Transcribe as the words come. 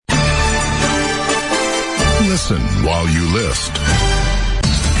Listen while you list.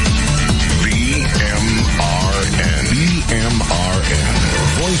 BMRN,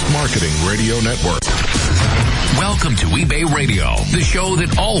 Voice Marketing Radio Network. Welcome to eBay Radio, the show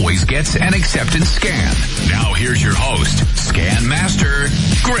that always gets an acceptance scan. Now here's your host, Scan Master,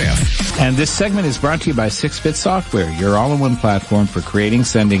 Griff. And this segment is brought to you by 6-Bit Software, your all-in-one platform for creating,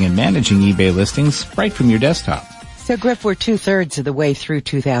 sending, and managing eBay listings right from your desktop. So, Griff, we're 2/3 of the way through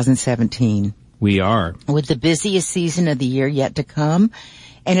 2017. We are. With the busiest season of the year yet to come,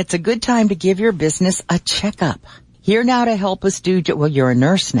 and it's a good time to give your business a checkup. Here now to help us do, well, you're a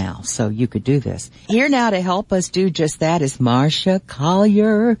nurse now, so you could do this. Here now to help us do just that is Marcia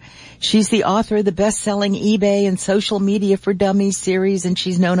Collier. She's the author of the best-selling eBay and Social Media for Dummies series, and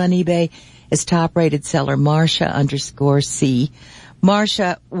she's known on eBay as top-rated seller Marcia_C.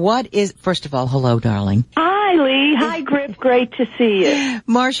 Marcia, first of all, hello, darling. Hi, Lee. Hi, Griff. Great to see you.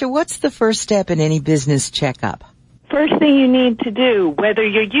 Marcia, what's the first step in any business checkup? First thing you need to do, whether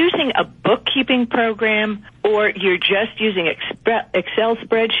you're using a bookkeeping program or you're just using Excel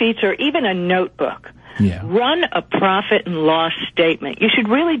spreadsheets or even a notebook, run a profit and loss statement. You should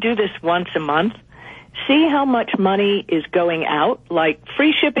really do this once a month. See how much money is going out. Like,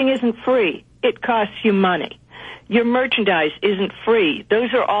 free shipping isn't free. It costs you money. Your merchandise isn't free.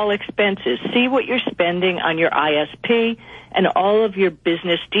 Those are all expenses. See what you're spending on your ISP and all of your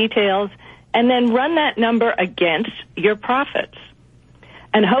business details, and then run that number against your profits.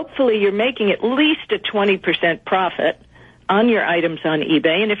 And hopefully you're making at least a 20% profit on your items on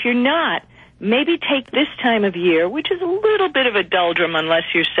eBay. And if you're not, maybe take this time of year, which is a little bit of a doldrum unless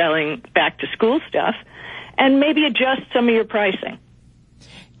you're selling back-to-school stuff, and maybe adjust some of your pricing.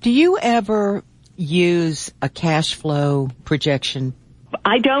 Do you ever use a cash flow projection?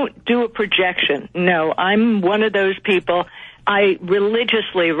 I don't do a projection. No, I'm one of those people. I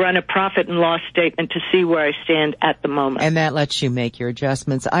religiously run a profit and loss statement to see where I stand at the moment. And that lets you make your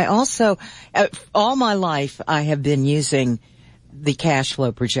adjustments. I also, all my life, I have been using the cash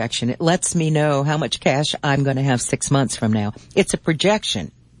flow projection. It lets me know how much cash I'm going to have 6 months from now. It's a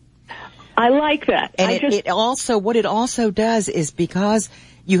projection. I like that. And what it also does is because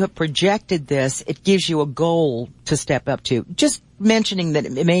you have projected this, it gives you a goal to step up to. Just mentioning that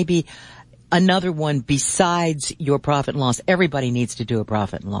it may be another one besides your profit and loss. Everybody needs to do a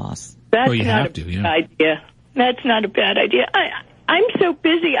profit and loss. That's not a bad idea. That's not a bad idea. I'm so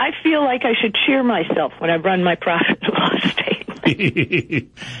busy, I feel like I should cheer myself when I run my profit and loss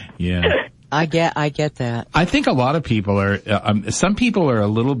statement. Yeah. I get that. I think a lot of people are, some people are a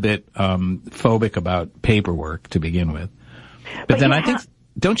little bit phobic about paperwork to begin with. But then I think,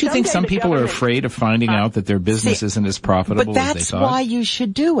 don't you think some people are afraid of finding out that their business isn't as profitable as they thought? But that's why you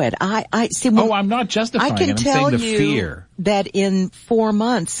should do it. I see. I'm not justifying it. I'm saying the fear. That in 4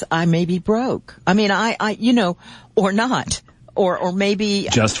 months I may be broke. I mean, or not. Or maybe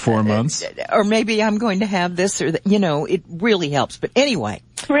just 4 months, or maybe I'm going to have this or that. It really helps. But anyway,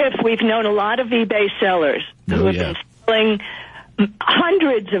 Griff, we've known a lot of eBay sellers who have been selling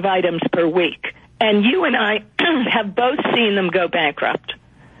hundreds of items per week, and you and I have both seen them go bankrupt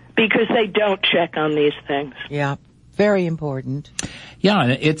because they don't check on these things. Yeah, very important. Yeah,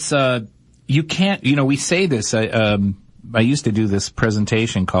 it's you can't. We say this. I used to do this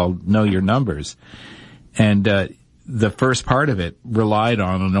presentation called "Know Your Numbers," and the first part of it relied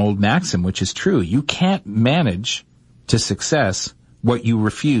on an old maxim, which is true. You can't manage to success what you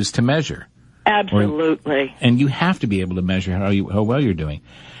refuse to measure. Absolutely. And you have to be able to measure how well you're doing.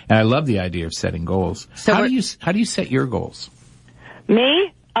 And I love the idea of setting goals. So how do you set your goals?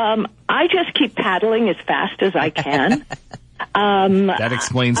 Me? I just keep paddling as fast as I can. That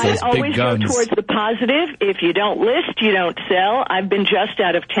explains those big guns. I always go towards the positive. If you don't list, you don't sell. I've been just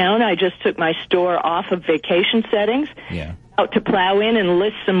out of town. I just took my store off of vacation settings out to plow in and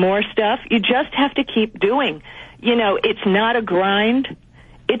list some more stuff. You just have to keep doing. It's not a grind.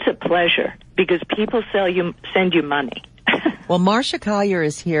 It's a pleasure because people send you money. Well, Marcia Collier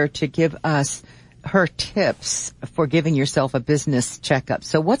is here to give us her tips for giving yourself a business checkup.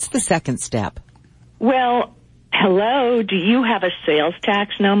 So what's the second step? Well, hello, do you have a sales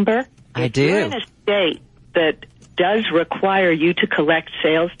tax number? I do. If you're in a state that does require you to collect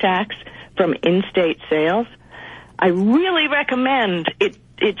sales tax from in-state sales, I really recommend it.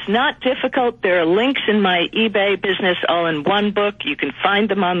 It's not difficult. There are links in my eBay Business All-in-One book. You can find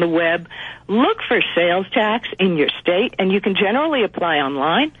them on the web. Look for sales tax in your state, and you can generally apply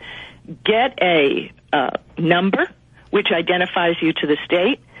online. Get a number which identifies you to the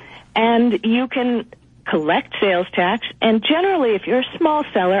state, and you can collect sales tax. And generally, if you're a small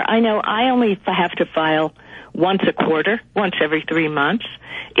seller, I know I only have to file once a quarter, once every 3 months.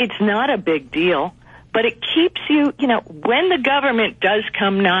 It's not a big deal. But it keeps you, when the government does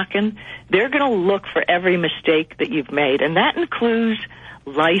come knocking, they're going to look for every mistake that you've made, and that includes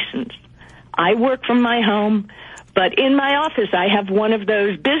license. I work from my home, but in my office I have one of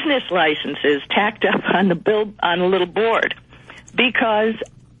those business licenses tacked up on a little board because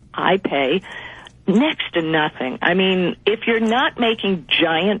I pay next to nothing. I mean, if you're not making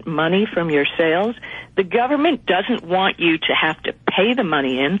giant money from your sales, the government doesn't want you to have to pay the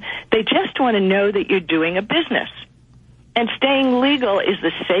money in. They just want to know that you're doing a business. And staying legal is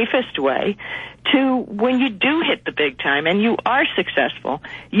the safest way to, when you do hit the big time and you are successful,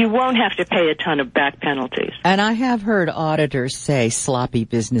 you won't have to pay a ton of back penalties. And I have heard auditors say sloppy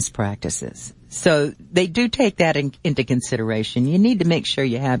business practices. So they do take that into consideration. You need to make sure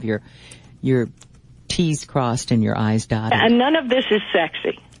you have your T's crossed and your I's dotted. And none of this is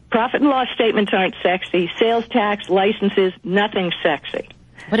sexy. Profit and loss statements aren't sexy. Sales tax, licenses, nothing sexy.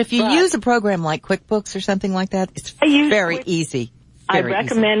 But if you use a program like QuickBooks or something like that, it's very easy. I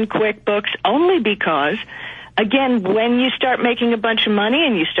recommend QuickBooks only because, again, when you start making a bunch of money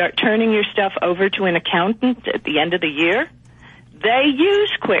and you start turning your stuff over to an accountant at the end of the year, they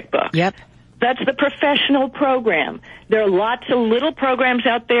use QuickBooks. Yep. That's the professional program. There are lots of little programs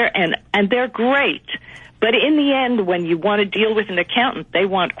out there, and they're great. But in the end, when you want to deal with an accountant, they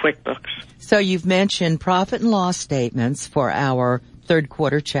want QuickBooks. So you've mentioned profit and loss statements for our third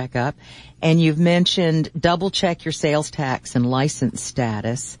quarter checkup, and you've mentioned double check your sales tax and license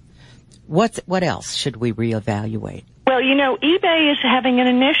status. What else should we reevaluate? Well, eBay is having an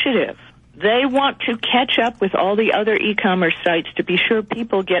initiative. They want to catch up with all the other e-commerce sites to be sure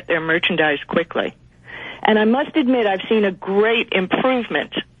people get their merchandise quickly. And I must admit, I've seen a great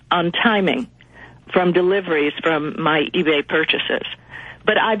improvement on timing from deliveries from my eBay purchases.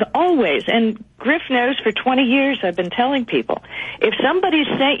 But I've always, and Griff knows for 20 years I've been telling people, if somebody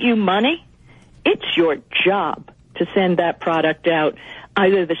sent you money, it's your job to send that product out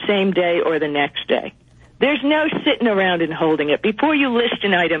either the same day or the next day. There's no sitting around and holding it. Before you list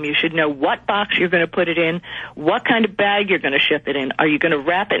an item, you should know what box you're going to put it in, what kind of bag you're going to ship it in. Are you going to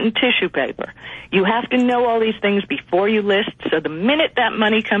wrap it in tissue paper? You have to know all these things before you list, so the minute that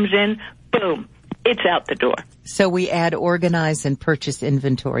money comes in, boom, it's out the door. So we add organize and purchase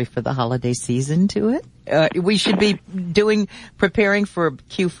inventory for the holiday season to it? We should be preparing for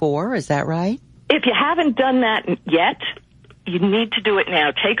Q4, is that right? If you haven't done that yet, you need to do it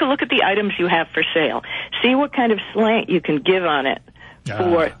now. Take a look at the items you have for sale. See what kind of slant you can give on it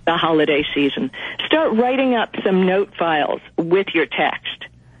for the holiday season. Start writing up some note files with your text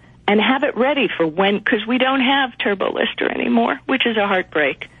and have it ready for when, because we don't have Turbo Lister anymore, which is a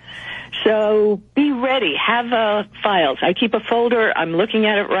heartbreak. So be ready. Have files. I keep a folder. I'm looking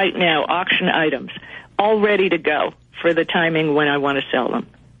at it right now, auction items, all ready to go for the timing when I want to sell them.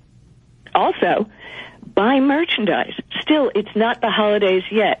 Also, buy merchandise. Still, it's not the holidays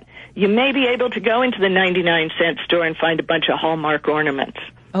yet. You may be able to go into the 99-cent store and find a bunch of Hallmark ornaments.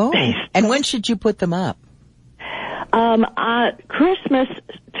 Oh, and when should you put them up? Christmas,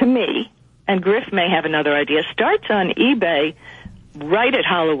 to me, and Griff may have another idea, starts on eBay right at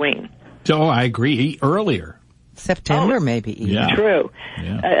Halloween. Oh, I agree. Earlier. September, maybe. Yeah. True.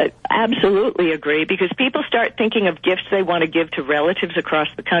 Yeah. Absolutely agree, because people start thinking of gifts they want to give to relatives across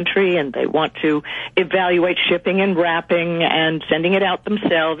the country, and they want to evaluate shipping and wrapping and sending it out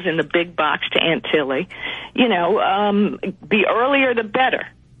themselves in the big box to Aunt Tilly. The earlier the better.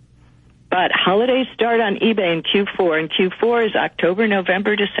 But holidays start on eBay in Q4, and Q4 is October,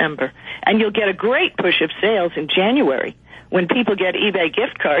 November, December. And you'll get a great push of sales in January when people get eBay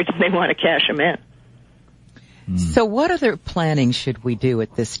gift cards and they want to cash them in. So what other planning should we do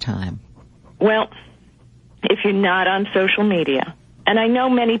at this time? Well, if you're not on social media, and I know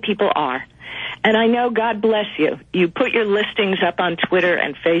many people are, and I know, God bless you, you put your listings up on Twitter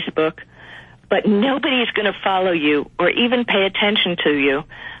and Facebook, but nobody's going to follow you or even pay attention to you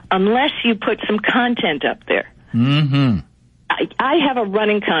unless you put some content up there. Mm-hmm. I have a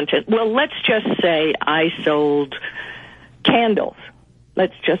running content. Well, let's just say I sold candles.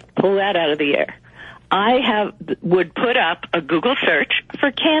 Let's just pull that out of the air. I would put up a Google search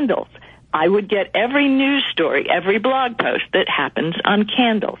for candles. I would get every news story, every blog post that happens on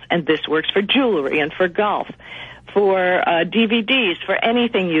candles. And this works for jewelry and for golf, for DVDs, for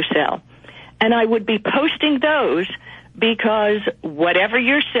anything you sell. And I would be posting those because whatever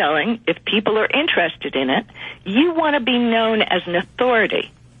you're selling, if people are interested in it, you want to be known as an authority.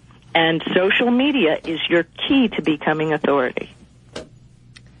 And social media is your key to becoming authority.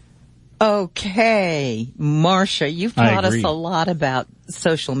 Okay, Marcia, you've taught us a lot about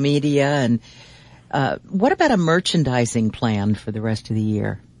social media, and what about a merchandising plan for the rest of the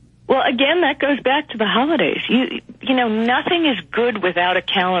year? Well, again, that goes back to the holidays. You know, nothing is good without a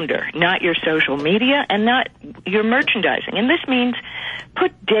calendar, not your social media and not your merchandising. And this means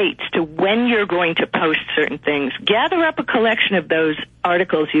put dates to when you're going to post certain things. Gather up a collection of those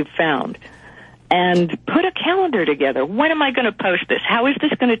articles you've found and put a calendar together. When am I going to post this? How is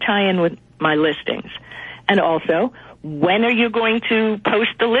this going to tie in with my listings? And also, when are you going to post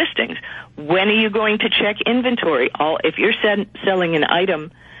the listings? When are you going to check inventory? If you're selling an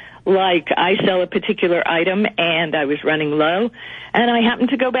item, like I sell a particular item and I was running low, and I happened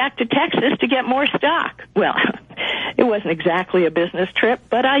to go back to Texas to get more stock. Well, it wasn't exactly a business trip,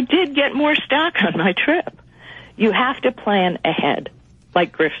 but I did get more stock on my trip. You have to plan ahead,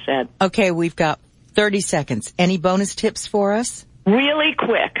 like Griff said. Okay, we've got 30 seconds. Any bonus tips for us? Really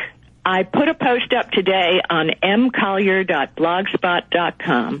quick. I put a post up today on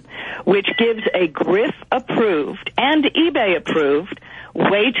mcollier.blogspot.com, which gives a Griff-approved and eBay-approved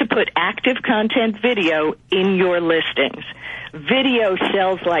way to put active content video in your listings. Video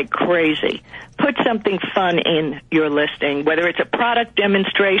sells like crazy. Put something fun in your listing, whether it's a product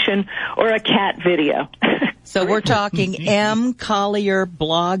demonstration or a cat video. So we're talking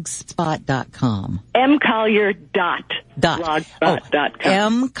mcollierblogspot.com.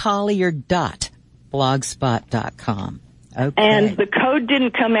 mcollier.blogspot.com. mcollier.blogspot.com. Okay. And the code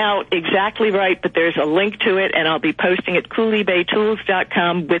didn't come out exactly right, but there's a link to it, and I'll be posting at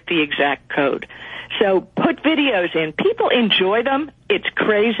cooliebaytools.com with the exact code. So put videos in. People enjoy them. It's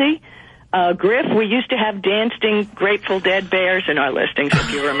crazy. Griff, we used to have dancing Grateful Dead bears in our listings,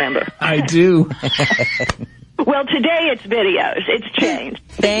 if you remember. I do. Well, today it's videos. It's changed.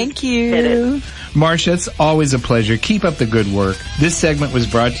 Thank you. Marcia, it's always a pleasure. Keep up the good work. This segment was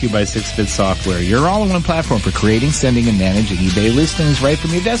brought to you by 6-Bit Software, your all-in-one platform for creating, sending, and managing eBay listings right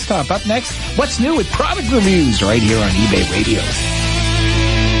from your desktop. Up next, what's new with product reviews right here on eBay Radio.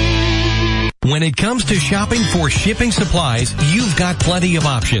 When it comes to shopping for shipping supplies, you've got plenty of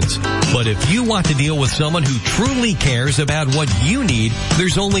options. But if you want to deal with someone who truly cares about what you need,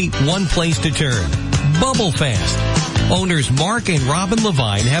 there's only one place to turn. Bubble Fast. Owners Mark and Robin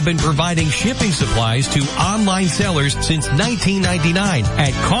Levine have been providing shipping supplies to online sellers since 1999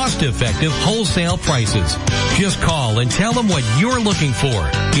 at cost-effective wholesale prices. Just call and tell them what you're looking for.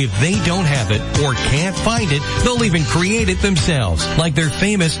 If they don't have it or can't find it, they'll even create it themselves, like their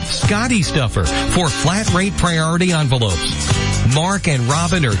famous Scotty Stuffer for flat-rate priority envelopes. Mark and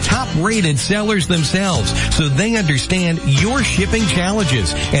Robin are top-rated sellers themselves, so they understand your shipping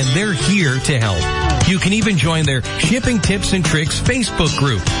challenges, and they're here to help. You can even join their Shipping Tips and Tricks Facebook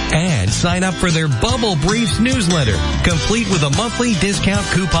group and sign up for their Bubble Briefs newsletter, complete with a monthly discount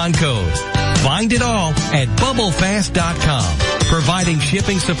coupon code. Find it all at bubblefast.com, providing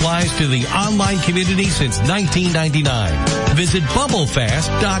shipping supplies to the online community since 1999. Visit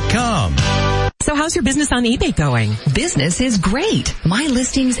bubblefast.com. So how's your business on eBay going? Business is great. My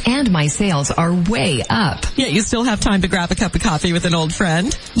listings and my sales are way up. Yeah, you still have time to grab a cup of coffee with an old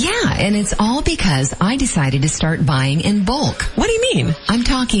friend? Yeah, and it's all because I decided to start buying in bulk. What do you mean? I'm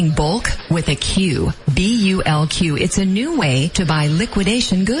talking bulk with a Q. B-U-L-Q. It's a new way to buy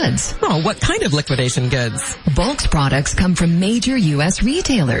liquidation goods. Oh, what kind of liquidation goods? Bulk's products come from major U.S.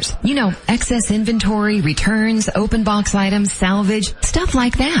 retailers. You know, excess inventory, returns, open box items, salvage, stuff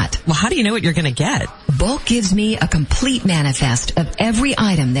like that. Well, how do you know what you're going to get? Bulk gives me a complete manifest of every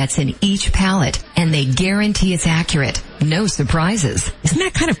item that's in each pallet, and they guarantee it's accurate. No surprises. Isn't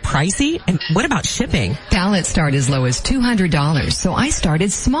that kind of pricey? And what about shipping? Pallets start as low as $200, so I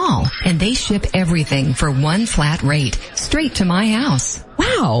started small, and they ship everything for one flat rate, straight to my house.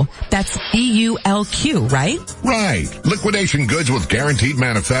 Wow, that's B-U-L-Q, right? Right. Liquidation goods with guaranteed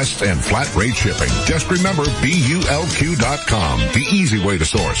manifest and flat rate shipping. Just remember BULQ.com, the easy way to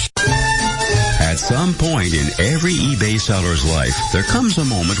source. At some point in every eBay seller's life, there comes a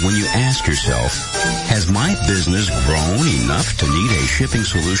moment when you ask yourself, has my business grown enough to need a shipping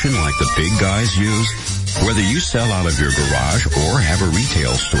solution like the big guys use? Whether you sell out of your garage or have a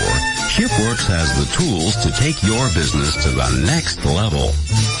retail store, ShipWorks has the tools to take your business to the next level.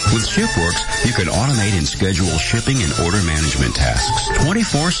 With ShipWorks, you can automate and schedule shipping and order management tasks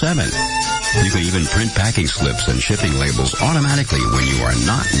 24/7. You can even print packing slips and shipping labels automatically when you are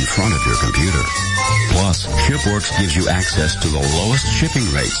not in front of your computer. Plus, ShipWorks gives you access to the lowest shipping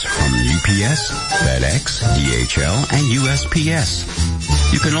rates from UPS, FedEx, DHL, and USPS.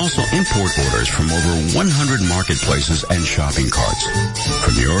 You can also import orders from over 100 marketplaces and shopping carts.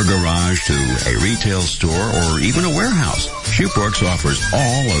 From your garage to a retail store or even a warehouse, ShipWorks offers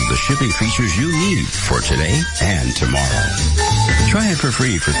all of the shipping features you need for today and tomorrow. Try it for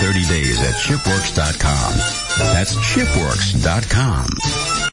free for 30 days at shipworks.com. That's shipworks.com.